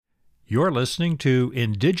You're listening to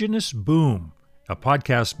Indigenous Boom, a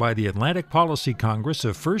podcast by the Atlantic Policy Congress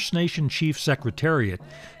of First Nation Chief Secretariat,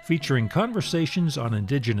 featuring conversations on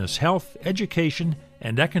Indigenous health, education,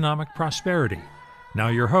 and economic prosperity. Now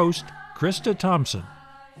your host, Krista Thompson.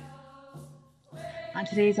 On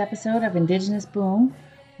today's episode of Indigenous Boom,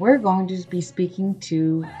 we're going to be speaking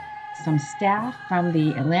to some staff from the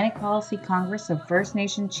Atlantic Policy Congress of First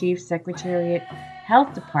Nation Chief Secretariat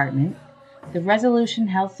Health Department, the Resolution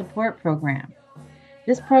Health Support Program.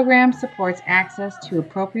 This program supports access to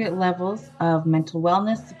appropriate levels of mental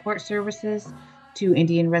wellness support services to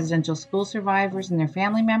Indian residential school survivors and their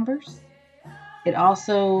family members. It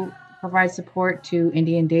also provides support to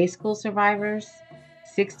Indian day school survivors,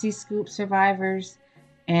 60 Scoop survivors,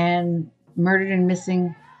 and murdered and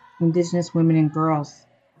missing Indigenous women and girls,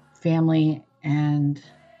 family and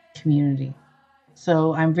community.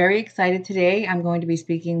 So I'm very excited today. I'm going to be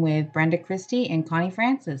speaking with Brenda Christie and Connie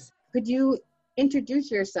Francis. Could you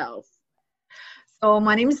introduce yourself? So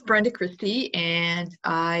my name is Brenda Christie, and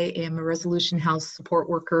I am a Resolution Health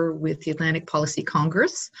Support Worker with the Atlantic Policy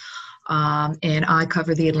Congress. And I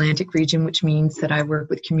cover the Atlantic region, which means that I work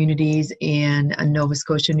with communities in Nova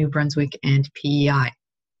Scotia, New Brunswick, and PEI.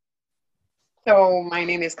 So my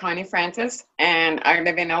name is Connie Francis, and I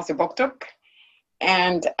live in Elsipogtog,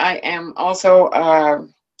 and I am also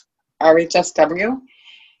RHSW,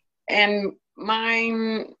 and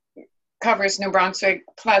mine covers New Brunswick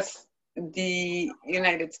plus the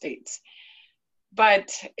United States.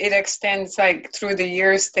 But it extends like through the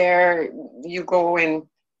years there, you go and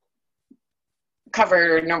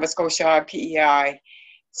cover Nova Scotia, PEI.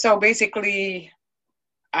 So basically,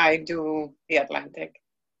 I do the Atlantic.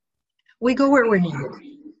 We go where we're needed.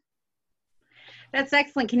 That's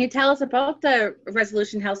excellent. Can you tell us about the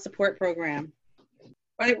Resolution Health Support Program?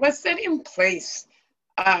 Well, it was set in place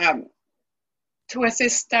to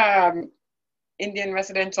assist Indian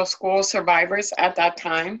residential school survivors at that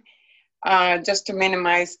time, just to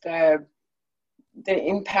minimize the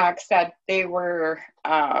impacts that they were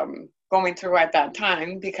going through at that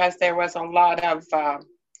time, because there was a lot of,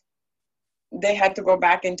 they had to go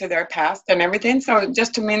back into their past and everything. So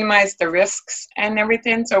just to minimize the risks and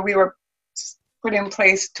everything. So we were put in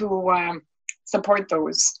place to support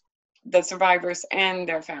the survivors and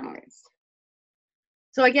their families.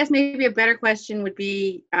 So I guess maybe a better question would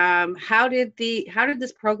be, how did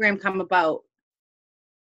this program come about?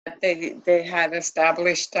 They had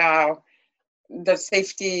established the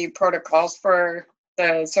safety protocols for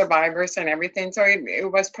the survivors and everything. So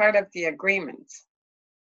it was part of the agreement.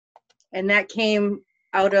 And that came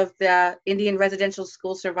out of the Indian residential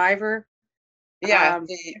school survivor? Yeah.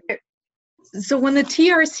 So when the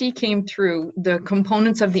TRC came through, the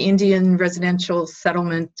components of the Indian residential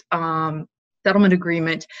settlement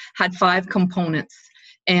agreement had 5 components.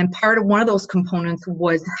 And one of those components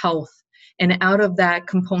was health. And out of that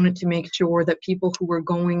component, to make sure that people who were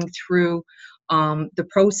going through the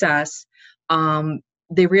process,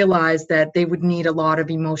 they realized that they would need a lot of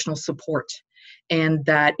emotional support, and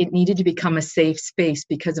that it needed to become a safe space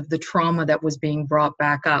because of the trauma that was being brought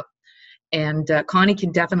back up. And Connie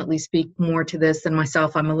can definitely speak more to this than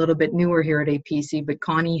myself. I'm a little bit newer here at APC, but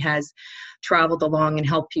Connie has traveled along and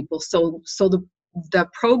helped people. So the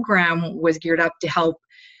program was geared up to help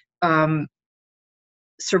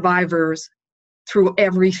survivors through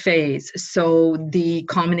every phase. So the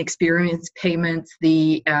common experience payments,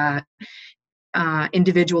 the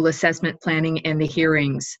individual assessment planning, and the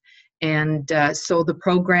hearings. And so the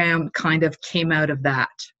program kind of came out of that.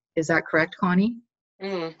 Is that correct, Connie?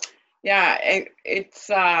 Yeah, it's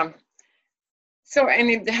so, and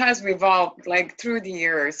it has evolved like through the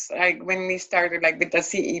years. Like when we started like with the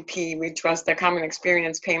CEP, which was the common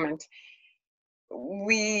experience payment,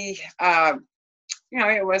 we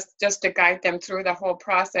it was just to guide them through the whole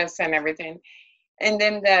process and everything. And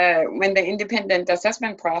then when the independent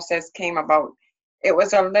assessment process came about, it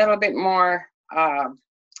was a little bit more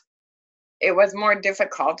it was more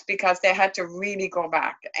difficult, because they had to really go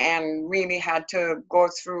back and really had to go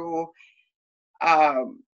through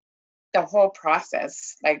the whole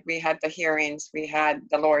process. Like we had the hearings, we had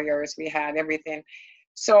the lawyers, we had everything.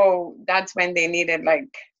 So that's when they needed like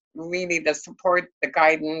really the support, the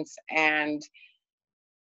guidance, and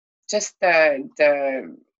just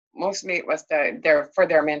the mostly it was for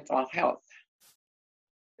their mental health.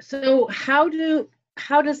 So how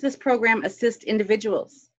does this program assist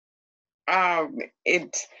individuals?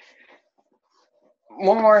 It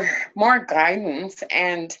more guidance,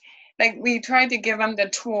 and like we try to give them the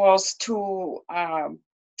tools to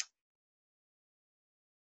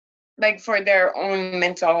like for their own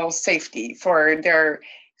mental safety, for their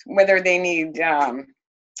whether they need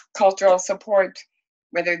cultural support,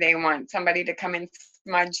 whether they want somebody to come and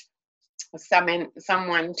smudge,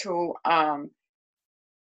 someone to,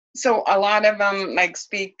 so a lot of them like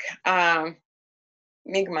speak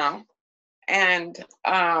Mi'kmaq, and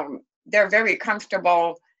they're very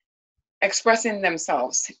comfortable expressing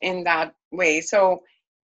themselves in that way. So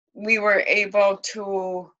we were able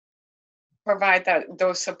to provide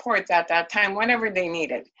those supports at that time, whenever they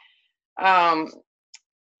needed.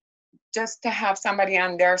 Just to have somebody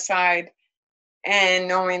on their side, and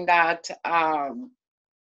knowing that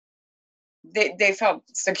they felt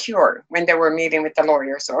secure when they were meeting with the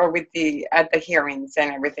lawyers or with at the hearings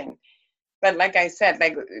and everything. But like I said,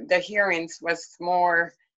 like the hearings was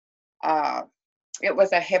more, it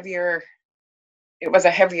was a heavier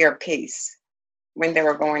pace when they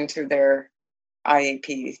were going through their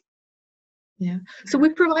IEP. Yeah. So we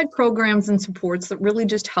provide programs and supports that really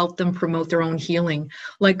just help them promote their own healing.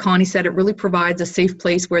 Like Connie said, it really provides a safe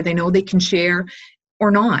place where they know they can share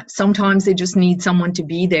or not. Sometimes they just need someone to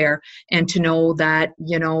be there and to know that,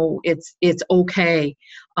 you know, it's okay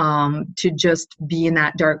to just be in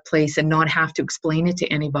that dark place and not have to explain it to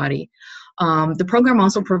anybody. The program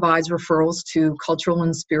also provides referrals to cultural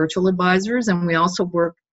and spiritual advisors, and we also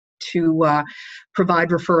work to provide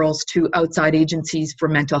referrals to outside agencies for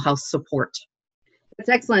mental health support. That's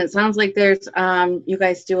excellent. It sounds like there's you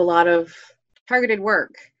guys do a lot of targeted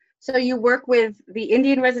work. So you work with the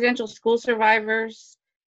Indian residential school survivors,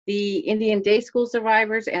 the Indian day school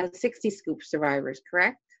survivors, and 60 Scoop survivors,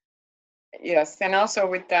 correct? Yes, and also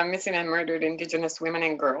with missing and murdered Indigenous women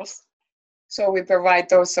and girls. So we provide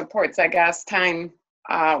those supports. Like as time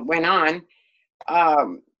went on,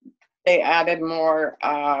 they added more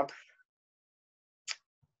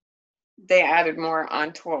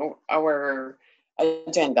onto our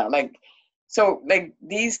agenda. Like, so like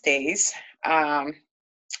these days,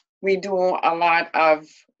 we do a lot of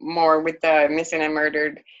more with the missing and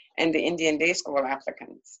murdered and the Indian day school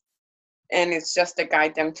applicants. And it's just to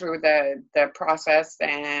guide them through the process,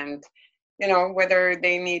 and, you know, whether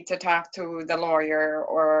they need to talk to the lawyer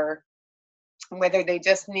or whether they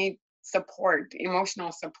just need support,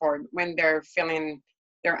 emotional support, when they're filling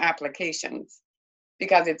their applications,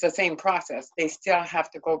 because it's the same process. They still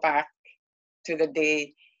have to go back to the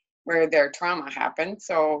day where their trauma happened.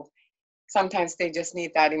 So sometimes they just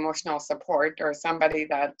need that emotional support or somebody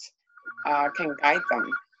that can guide them.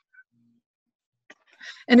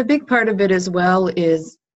 And a big part of it as well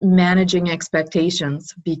is managing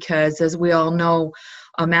expectations, because as we all know,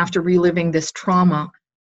 after reliving this trauma,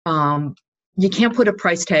 you can't put a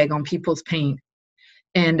price tag on people's pain.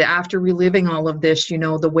 And after reliving all of this, you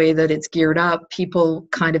know, the way that it's geared up, people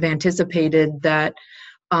kind of anticipated that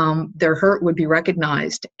their hurt would be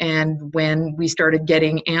recognized. And when we started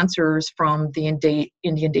getting answers from the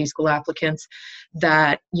Indian day school applicants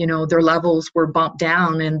that, you know, their levels were bumped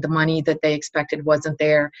down and the money that they expected wasn't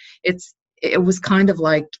there, it was kind of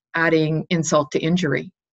like adding insult to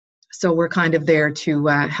injury. So we're kind of there to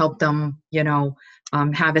help them, you know,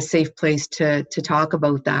 have a safe place to talk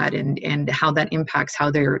about that and how that impacts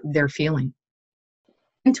how they're feeling.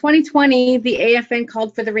 In 2020, the AFN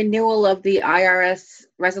called for the renewal of the IRS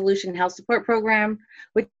Resolution Health Support Program,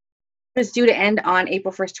 which was due to end on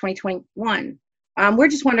April 1st, 2021. We're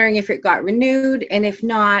just wondering if it got renewed, and if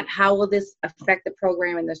not, how will this affect the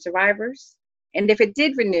program and the survivors? And if it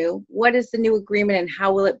did renew, what is the new agreement and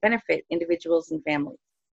how will it benefit individuals and families?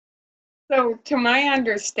 So to my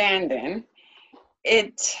understanding,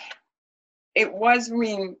 it was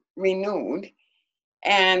renewed,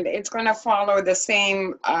 and it's going to follow the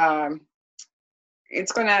same,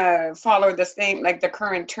 like the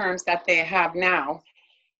current terms that they have now.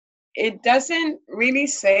 It doesn't really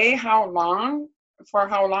say how long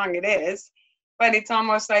it is, but it's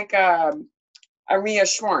almost like a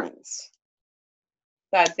reassurance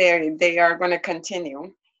that they are going to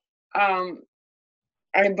continue.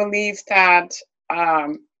 I believe that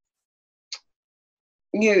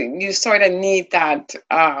you sort of need that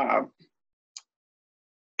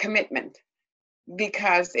commitment,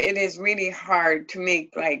 because it is really hard to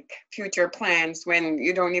make like future plans when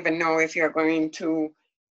you don't even know if you're going to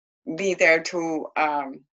be there to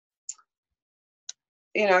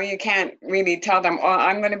you know, you can't really tell them, oh,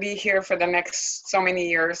 I'm going to be here for the next so many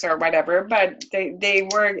years or whatever. But they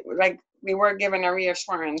were like, we were given a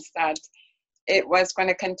reassurance that it was going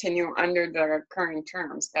to continue under the current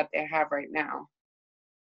terms that they have right now.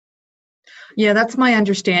 Yeah, that's my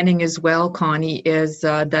understanding as well, Connie, is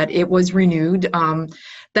that it was renewed.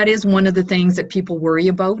 That is one of the things that people worry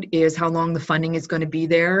about, is how long the funding is going to be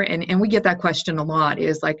there. And we get that question a lot,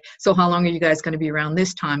 is like, so how long are you guys going to be around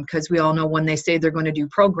this time? Because we all know when they say they're going to do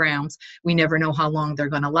programs, we never know how long they're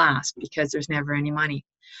going to last, because there's never any money.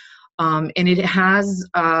 And it has,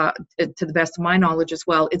 to the best of my knowledge as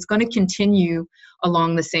well, it's going to continue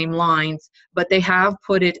along the same lines, but they have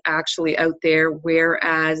put it actually out there,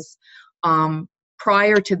 whereas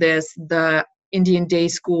prior to this, the Indian Day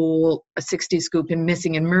School, a 60 Scoop, and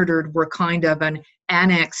Missing and Murdered were kind of an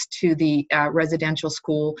annex to the residential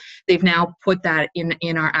school. They've now put that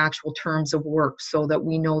in our actual terms of work, so that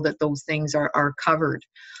we know that those things are covered.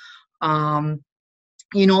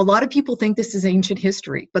 You know, a lot of people think this is ancient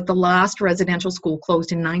history, but the last residential school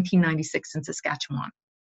closed in 1996 in Saskatchewan.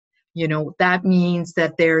 You know, that means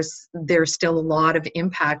that there's still a lot of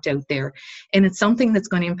impact out there. And it's something that's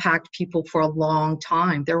going to impact people for a long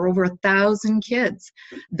time. There were over 1,000 kids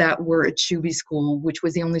that were at Shubie School, which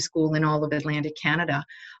was the only school in all of Atlantic Canada,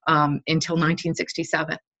 until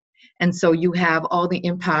 1967. And so you have all the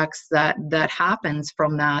impacts that happens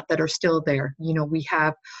from that are still there. You know, we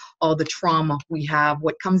have all the trauma, we have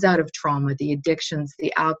what comes out of trauma, the addictions,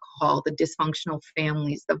 the alcohol, the dysfunctional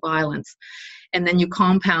families, the violence. And then you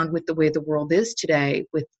compound with the way the world is today,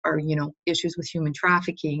 with our, you know, issues with human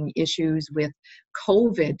trafficking, issues with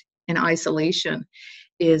COVID and isolation,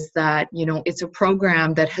 is that, you know, it's a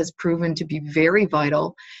program that has proven to be very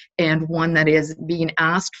vital, and one that is being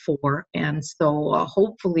asked for. And so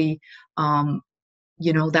hopefully,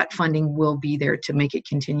 you know, that funding will be there to make it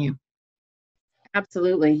continue.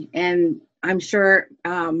 Absolutely. And I'm sure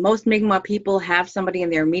most Mi'kmaq people have somebody in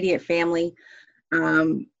their immediate family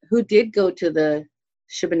who did go to the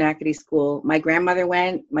Shubenacadie School. My grandmother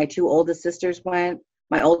went, my two oldest sisters went,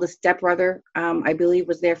 my oldest stepbrother, I believe,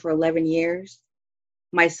 was there for 11 years.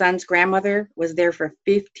 My son's grandmother was there for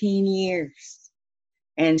 15 years,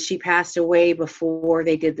 and she passed away before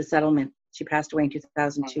they did the settlement. She passed away in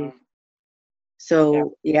 2002. Mm-hmm.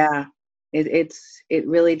 So yeah, it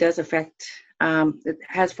really does affect, it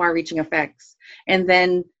has far-reaching effects. And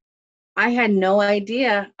then I had no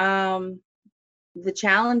idea the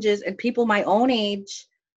challenges, and people my own age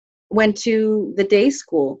went to the day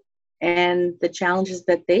school, and the challenges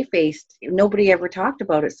that they faced. Nobody ever talked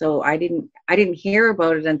about it, so I didn't hear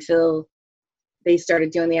about it until they started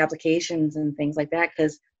doing the applications and things like that,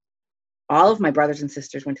 because all of my brothers and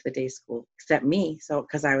sisters went to the day school except me, so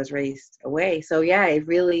because I was raised away. So yeah, it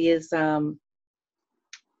really is, it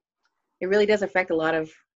really does affect a lot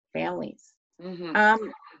of families. Mm-hmm.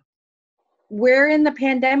 We're in the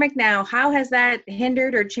pandemic now. How has that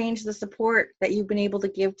hindered or changed the support that you've been able to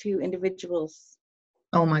give to individuals?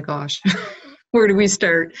 Oh my gosh, where do we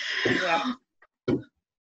start? Yeah.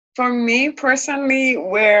 For me personally,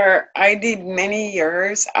 where I did many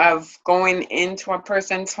years of going into a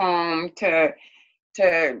person's home to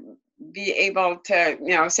be able to,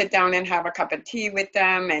 you know, sit down and have a cup of tea with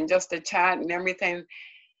them and just to chat and everything,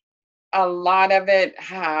 a lot of it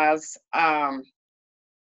has,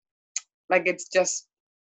 like, it's just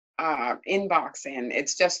inboxing,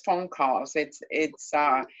 it's just phone calls, it's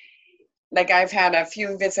like I've had a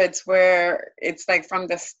few visits where it's like from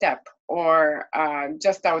the step or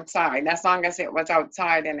just outside, as long as it was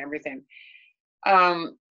outside and everything.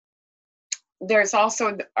 There's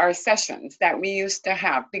also our sessions that we used to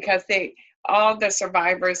have, because all the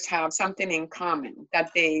survivors have something in common that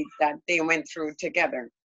they went through together.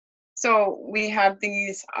 So we have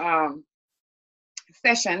these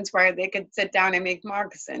sessions where they could sit down and make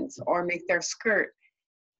moccasins or make their skirt.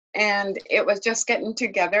 And it was just getting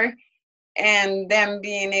together and them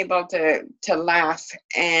being able to laugh,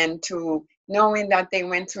 and to knowing that they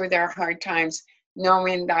went through their hard times,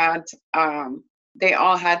 knowing that they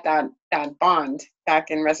all had that bond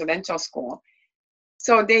back in residential school.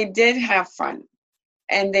 So they did have fun,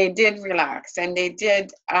 and they did relax, and they did,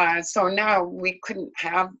 so now we can't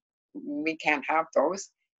have those.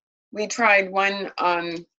 We tried one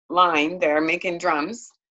online, they're making drums,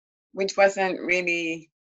 which wasn't really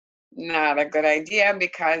not a good idea,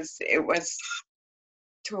 because it was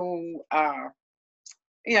too,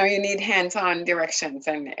 you know, you need hands-on directions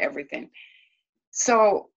and everything.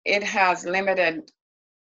 So it has limited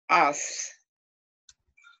us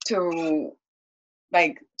to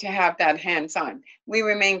have that hands-on. We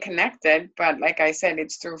remain connected, but like I said,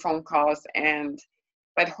 it's through phone calls,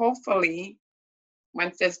 but hopefully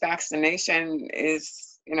once this vaccination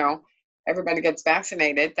is, you know, everybody gets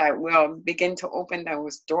vaccinated, that will begin to open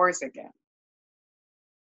those doors again.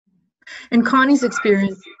 In Connie's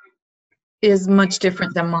experience, is much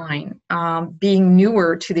different than mine. Being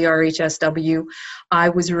newer to the RHSW, I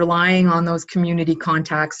was relying on those community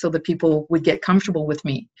contacts so that people would get comfortable with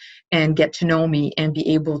me and get to know me and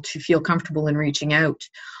be able to feel comfortable in reaching out.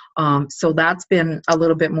 So that's been a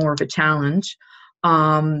little bit more of a challenge.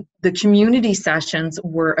 The community sessions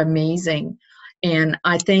were amazing. And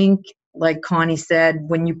I think, like Connie said,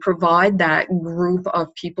 when you provide that group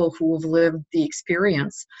of people who have lived the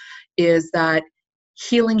experience, is that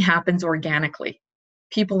healing happens organically.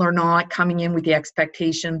 People are not coming in with the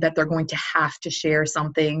expectation that they're going to have to share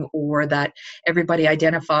something, or that everybody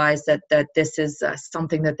identifies that this is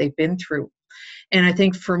something that they've been through. And I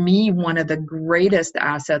think for me, one of the greatest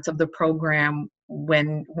assets of the program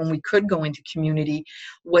when we could go into community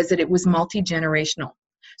was that it was multi-generational.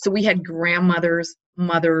 So we had grandmothers,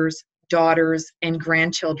 mothers, daughters, and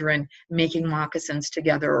grandchildren making moccasins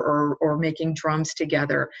together, or making drums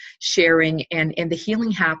together, sharing, and the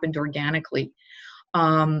healing happened organically.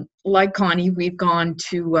 Like Connie,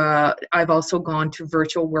 I've also gone to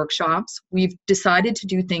virtual workshops. We've decided to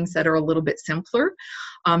do things that are a little bit simpler.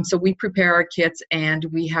 So we prepare our kits and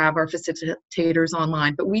we have our facilitators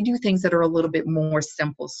online, but we do things that are a little bit more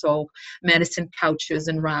simple. So medicine pouches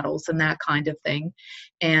and rattles and that kind of thing.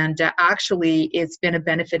 And actually, it's been a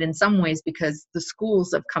benefit in some ways because the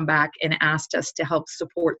schools have come back and asked us to help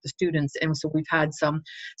support the students. And so we've had some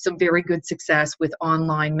very good success with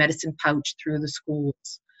online medicine pouch through the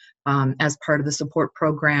schools. As part of the support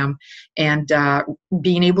program, and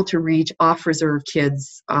being able to reach off-reserve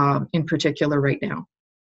kids in particular right now.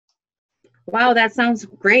 Wow, that sounds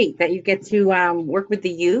great that you get to work with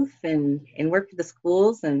the youth and work with the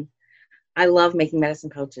schools. And I love making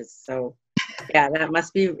medicine pouches. So yeah, it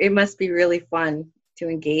must be really fun to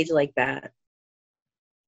engage like that.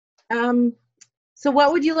 So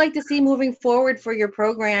what would you like to see moving forward for your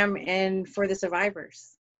program and for the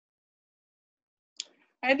survivors?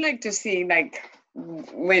 I'd like to see, like,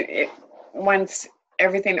 once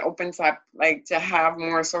everything opens up, like, to have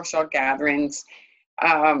more social gatherings.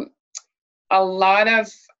 A lot of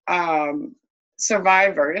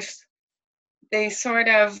survivors, they sort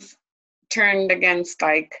of turned against,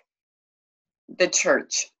 like, the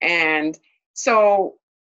church. And so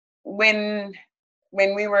when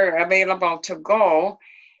we were available to go,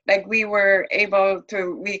 like, we were able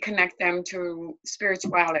to reconnect them to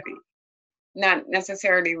spirituality. Not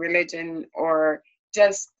necessarily religion, or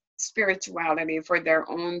just spirituality for their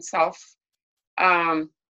own self. And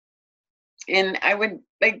I would,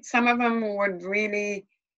 like, some of them would really,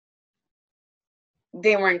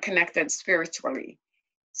 they weren't connected spiritually.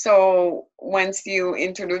 So once you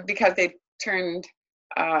introduce, because they turned,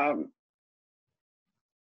 like,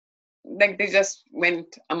 they just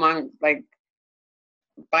went among, like,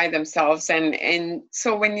 by themselves. And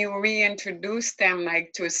so when you reintroduce them,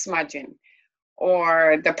 like, to smudging,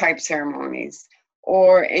 or the pipe ceremonies,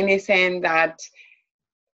 or anything that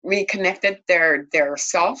reconnected their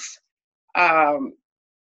self,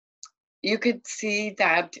 you could see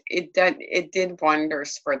that it did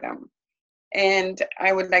wonders for them. And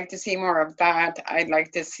I would like to see more of that. I'd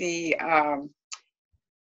like to see,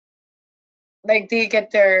 like, they get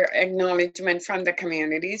their acknowledgement from the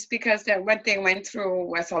communities, because what they went through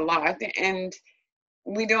was a lot, and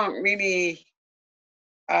we don't really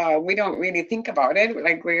think about it.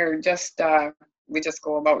 Like, we just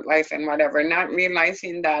go about life and whatever, not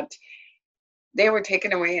realizing that they were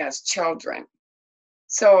taken away as children.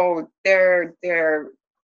 So they're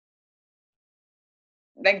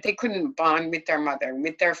like, they couldn't bond with their mother,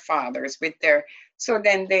 with their fathers, so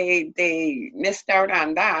then they missed out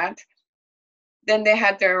on that. Then they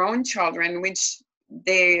had their own children, which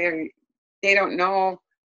they don't know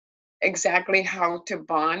exactly how to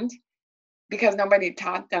bond, because nobody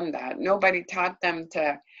taught them that. Nobody taught them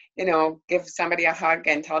to, give somebody a hug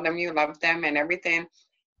and tell them you love them and everything.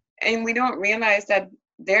 And we don't realize that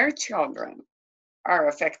their children are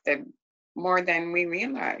affected more than we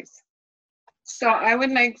realize. So I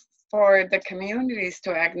would like for the communities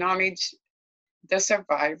to acknowledge the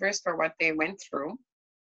survivors for what they went through,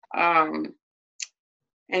 and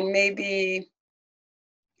maybe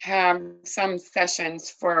have some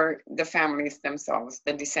sessions for the families themselves,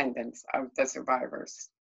 the descendants of the survivors.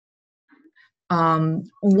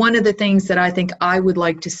 One of the things that I think I would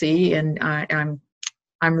like to see, and I'm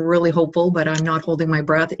really hopeful, but I'm not holding my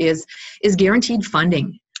breath, is guaranteed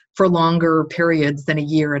funding for longer periods than a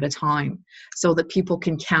year at a time, so that people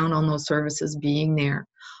can count on those services being there.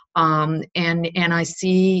 And I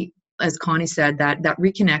see, as Connie said, that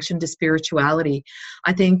reconnection to spirituality.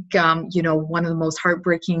 I think, one of the most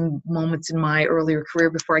heartbreaking moments in my earlier career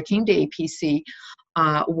before I came to APC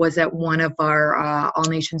was at one of our All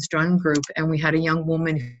Nations Drum Group, and we had a young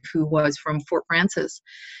woman who was from Fort Frances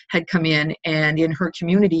had come in, and in her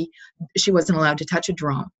community, she wasn't allowed to touch a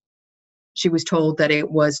drum. She was told that it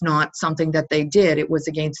was not something that they did. It was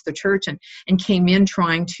against the church, and came in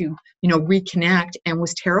trying to, reconnect, and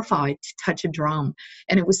was terrified to touch a drum.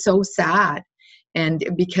 And it was so sad. And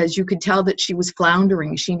because you could tell that she was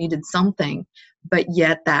floundering, she needed something, but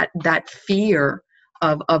yet that fear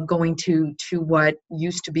of going to what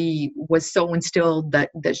used to be was so instilled that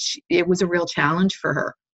it was a real challenge for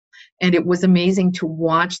her. And it was amazing to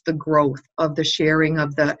watch the growth of the sharing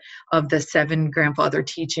of the 7 grandfather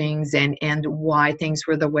teachings and why things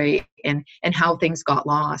were the way and how things got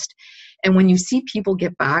lost. And when you see people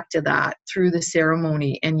get back to that through the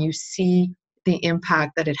ceremony, and you see the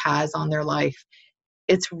impact that it has on their life,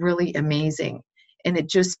 it's really amazing. And it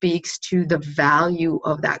just speaks to the value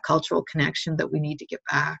of that cultural connection that we need to get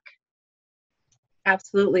back.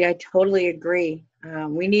 Absolutely. I totally agree.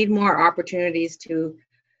 We need more opportunities to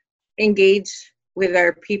engage with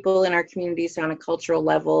our people in our communities on a cultural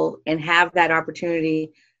level, and have that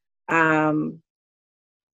opportunity for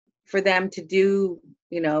them to do,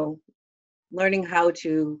 learning how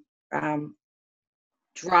to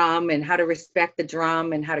drum, and how to respect the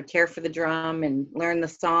drum, and how to care for the drum, and learn the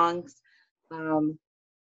songs.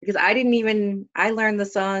 Because I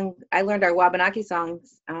learned our Wabanaki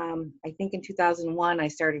songs, I think in 2001 I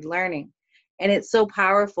started learning. And it's so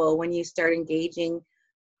powerful when you start engaging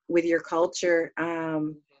with your culture. I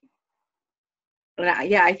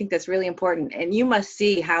think that's really important. And you must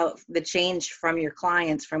see how the change from your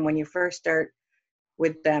clients from when you first start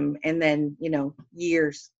with them, and then,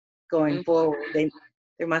 years going forward.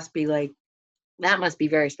 There must be that must be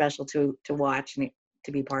very special to watch and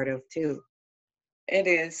to be part of too. It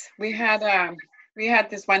is. We had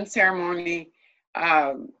this one ceremony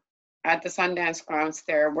at the Sundance Grounds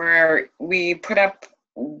there, where we put up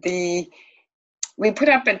a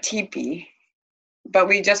teepee, but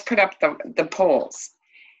we just put up the poles,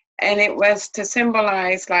 and it was to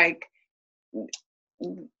symbolize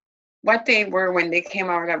what they were when they came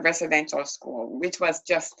out of residential school, which was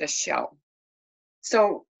just a shell.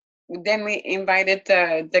 So then we invited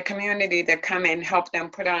the community to come and help them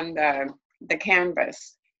put on the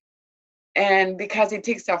canvas. And because it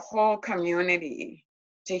takes a whole community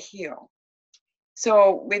to heal.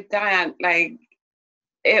 So with that,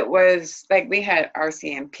 it was we had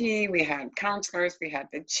RCMP, we had counselors, we had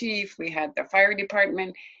the chief, we had the fire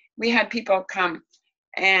department, we had people come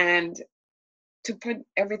and to put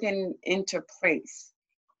everything into place.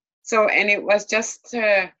 So, and it was just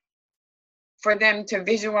for them to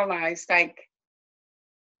visualize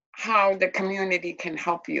how the community can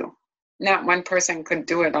help you. Not one person could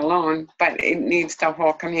do it alone, but it needs the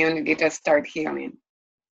whole community to start healing.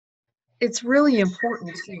 It's really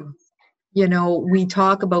important too. We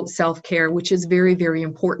talk about self-care, which is very, very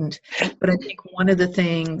important. But I think one of the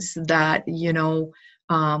things that,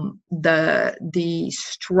 the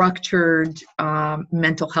structured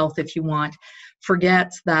mental health, if you want,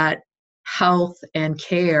 forgets that health and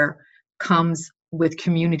care comes with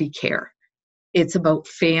community care. It's about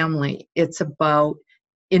family. It's about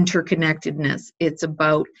interconnectedness. It's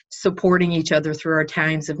about supporting each other through our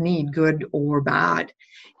times of need, good or bad.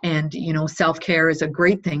 And, self-care is a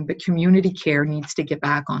great thing, but community care needs to get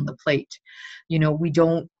back on the plate.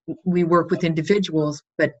 We work with individuals,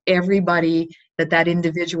 but everybody that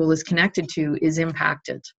individual is connected to is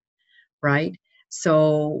impacted, right?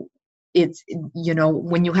 So it's,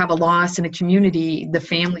 when you have a loss in a community, the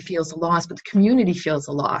family feels a loss, but the community feels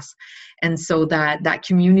a loss. And so that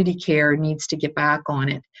community care needs to get back on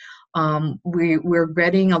it. We're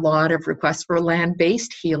getting a lot of requests for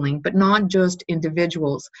land-based healing, but not just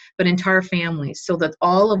individuals, but entire families, so that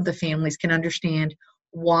all of the families can understand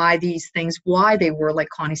why they were, like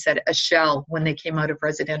Connie said, a shell when they came out of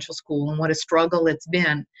residential school, and what a struggle it's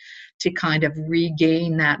been to kind of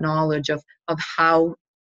regain that knowledge of how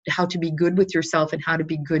to be good with yourself and how to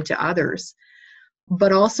be good to others.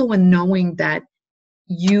 But also in knowing that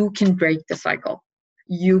you can break the cycle.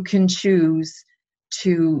 You can choose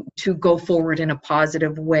to go forward in a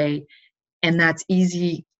positive way. And that's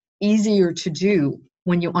easier to do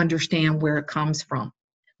when you understand where it comes from.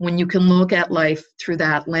 When you can look at life through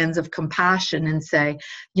that lens of compassion and say,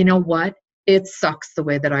 you know what, it sucks the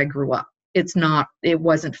way that I grew up. It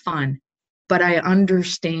wasn't fun, but I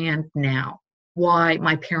understand now why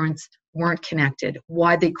my parents weren't connected,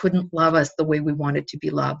 why they couldn't love us the way we wanted to be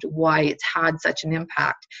loved, why it's had such an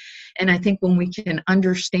impact. And I think when we can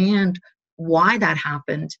understand why that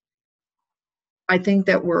happened, I think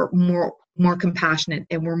that we're more compassionate,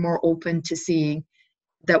 and we're more open to seeing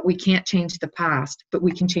that we can't change the past, but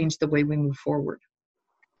we can change the way we move forward.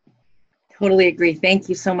 Totally agree. Thank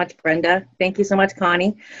you so much, Brenda. Thank you so much,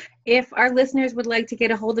 Connie. If our listeners would like to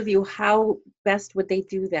get a hold of you, how best would they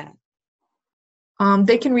do that?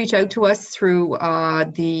 They can reach out to us through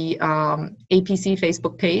the APC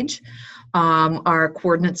Facebook page. Our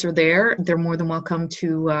coordinates are there. They're more than welcome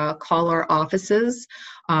to call our offices.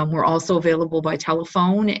 We're also available by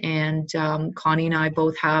telephone, and Connie and I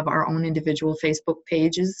both have our own individual Facebook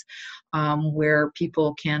pages where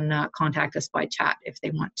people can contact us by chat if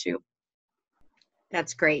they want to.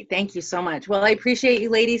 That's great. Thank you so much. Well, I appreciate you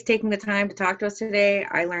ladies taking the time to talk to us today.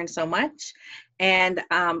 I learned so much. And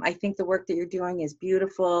I think the work that you're doing is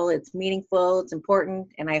beautiful. It's meaningful. It's important.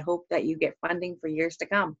 And I hope that you get funding for years to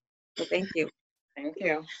come. So thank you. Thank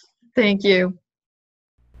you. Thank you.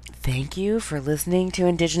 Thank you for listening to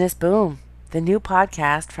Indigenous Boom, the new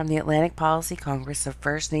podcast from the Atlantic Policy Congress of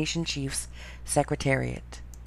First Nation Chiefs Secretariat.